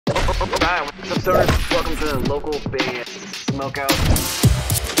Alright, what's up, stoners? Welcome to the local band Smokeout.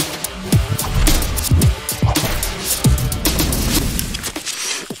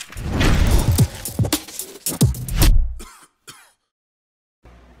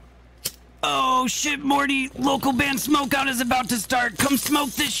 Oh shit, Morty! Local band Smokeout is about to start. Come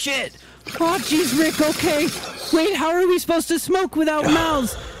smoke this shit! Oh jeez, Rick, okay. Wait, how are we supposed to smoke without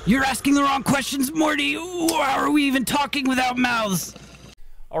mouths? You're asking the wrong questions, Morty. How are we even talking without mouths?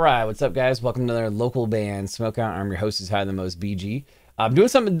 Alright, what's up guys? Welcome to another local band Smokeout. I'm your host who's high the most, BG. I'm doing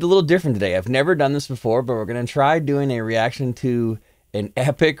something a little different today. I've never done this before, but we're going to try doing a reaction to an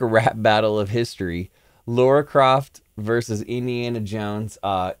epic rap battle of history. LARA CROFT versus Indiana Jones.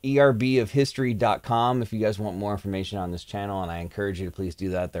 erbofhistory.com if you guys want more information on this channel, and I encourage you to please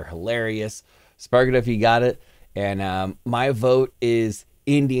do that. They're hilarious. Spark it if you got it. And my vote is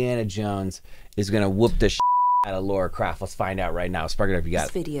Indiana Jones is going to whoop the shit out of LARA CROFT. Let's find out right now. Spark it if you got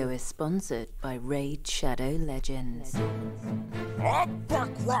it. This video is sponsored by Raid Shadow Legends. Epic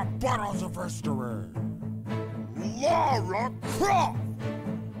rap battles of history. LARA CROFT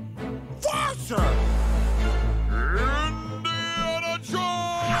versus Indiana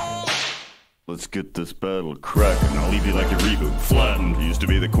Jones! Let's get this battle cracking. I'll leave you like a reboot, flattened. You used to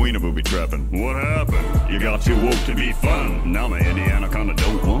be the queen of booby trapping. What happened? You got too woke to be fun. Now my Indiana kinda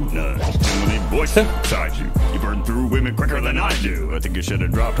don't want none. Too many voices inside you. You burn through women quicker than I do. I think you should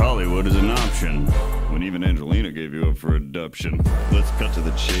have dropped Hollywood as an option when even Angelina gave you up for adoption. Let's cut to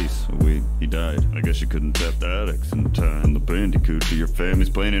the chase. Oh, wait, he died. I guess you couldn't tap the addicts in time. The bandicoot to your family's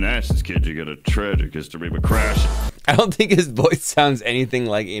playing in ashes, kid. You got a tragic history of crashing. I don't think his voice sounds anything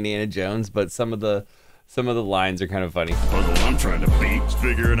like Indiana Jones, but some of the lines are kind of funny. Puzzle I'm trying to beat is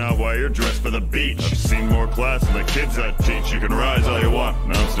figuring out why you're dressed for the beach. I've seen more class than the kids I teach. You can rise all you want,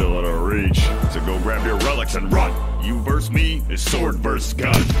 and I'm still out of reach. So go grab your relics and run. You verse me is sword versus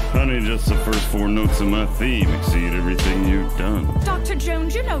gun. Honey, just the first 4 notes of my theme exceed everything you've done. Dr.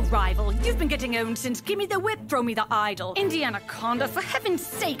 Jones, you're no rival. You've been getting owned since Gimme the Whip, Throw Me the Idol. Indiana Conda, for heaven's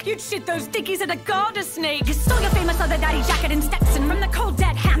sake, you'd shit those dickies at a garter snake. You stole your famous leather daddy jacket and Stetson from the cold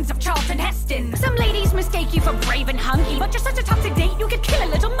dead hands of Charlton Heston. Some ladies mistake you for brave and hunky, but you're such a toxic date you could kill a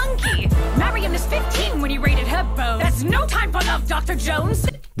little monkey. Marion is 15 when he raided her bow. That's no time for love, Dr. Jones.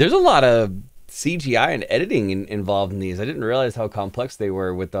 There's a lot of CGI and editing involved in these. I didn't realize how complex they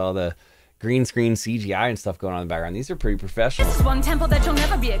were with all the green screen CGI and stuff going on in the background. These are pretty professional. This is one temple that you'll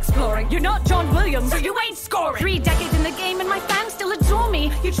never be exploring. You're not John Williams, so you ain't scoring. 3 decades in the game and my fans still adore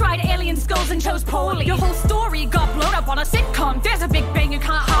me. You tried alien skulls and chose poorly. Your whole story got blown up on a sitcom. There's a big bang you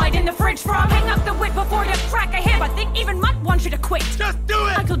can't hide in the fridge from. Hang up the whip before you crack a hip. I think even Mutt wants you to quit. Just do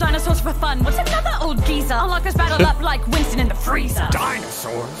it! I kill dinosaurs for fun. What's another old geezer? I'll lock this battle up like Winston in the freezer.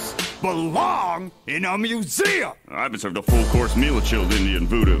 Dinosaurs belong in a museum! I've been served a full course meal of chilled Indian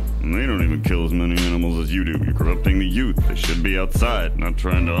voodoo, and they don't even kill as many animals as you do. You're corrupting the youth. They should be outside, not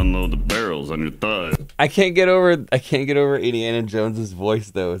trying to unload the barrels on your thighs. I can't get over Indiana Jones's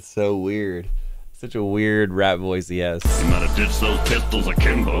voice though. It's so weird. Such a weird rap voice he has. You might have ditched those pistols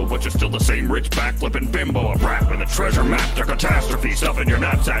akimbo, but you're still the same rich backflipping bimbo. A brat with a treasure map to catastrophe, stuff in your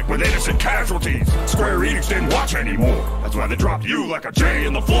knapsack with innocent casualties. Square Enix didn't watch anymore. That's why they dropped you like a J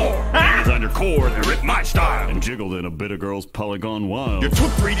in the floor. Hands on your core, they ripped my style and jiggled in a bit of girl's Polygon Wild. You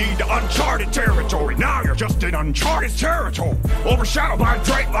took 3D to uncharted territory. Now you're just in uncharted territory. Overshadowed by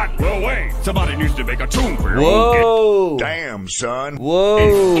Drake like, well, wait. Somebody needs to make a tune for your Whoa! own kid. Damn, son.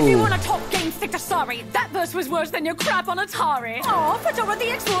 Whoa! If you want to talk game, stick to sorry. That verse was worse than your crap on Atari. Aw, Fedora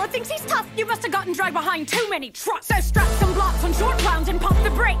the Explorer thinks he's tough. You must have gotten dragged behind too many trucks. So strap some blocks on short rounds and pump the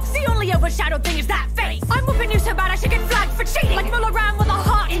brakes. The only overshadowed thing is that face. I'm whooping you so bad I should get flagged for cheating. Like Muller ran with a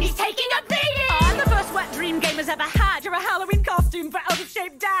heart and he's taking a beating. I'm the first wet dream gamers ever had. You're a Halloween costume for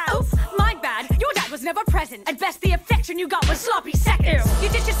out-of-shape dad. Oops, my bad. Your dad was never present. At best, the affection you got was sloppy seconds. You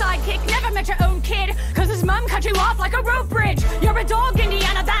ditched your sidekick, never met your own kid. Cause his mum cut you off like a rope bridge. You're a dog,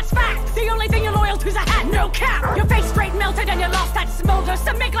 Indiana, that's fact. The only thing you're loyal to's a hat, no cap. Your face straight melted and you lost that smolder.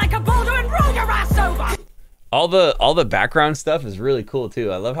 So make like a boulder and roll your ass over. All the background stuff is really cool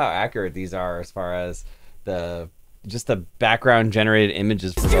too. I love how accurate these are as far as just the background generated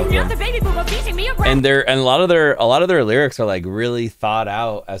images for both of them. The baby boomer beating me around. And a lot of their lyrics are like really thought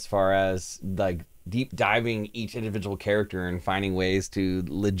out as far as like deep diving each individual character and finding ways to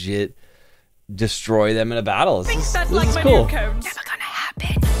legit destroy them in a battle. This is my cool. new code. Never gonna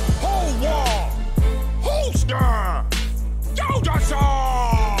happen. Hold wall! Holster! Yoda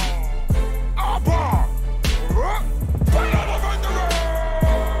Abba!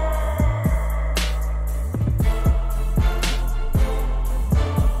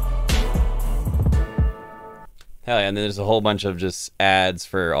 Hell yeah, and then there's a whole bunch of just ads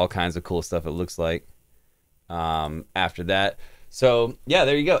for all kinds of cool stuff, it looks like, after that. So, yeah,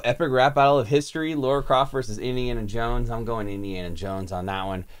 there you go. Epic rap battle of history, Lara Croft versus Indiana Jones. I'm going Indiana Jones on that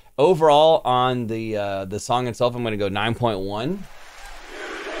one. Overall, on the song itself, I'm going to go 9.1.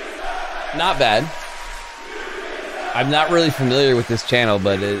 Not bad. I'm not really familiar with this channel,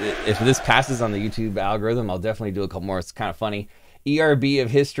 but if this passes on the YouTube algorithm, I'll definitely do a couple more. It's kind of funny.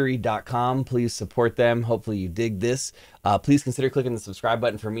 erbofhistory.com. Please support them. Hopefully you dig this. Please consider clicking the subscribe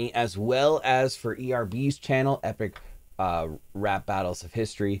button for me, as well as for ERB's channel, Epic Rap Battles of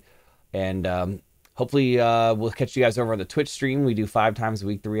History. And hopefully we'll catch you guys over on the Twitch stream. We do 5 times a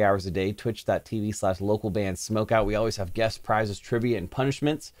week, 3 hours a day. Twitch.tv/localbandsmokeout. We always have guest prizes, trivia, and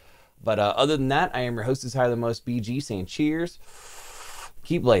punishments. But other than that, I am your hostess, Higher Than Most BG, saying cheers,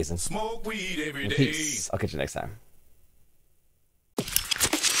 keep blazing, Smoke weed every and day. peace. I'll catch you next time.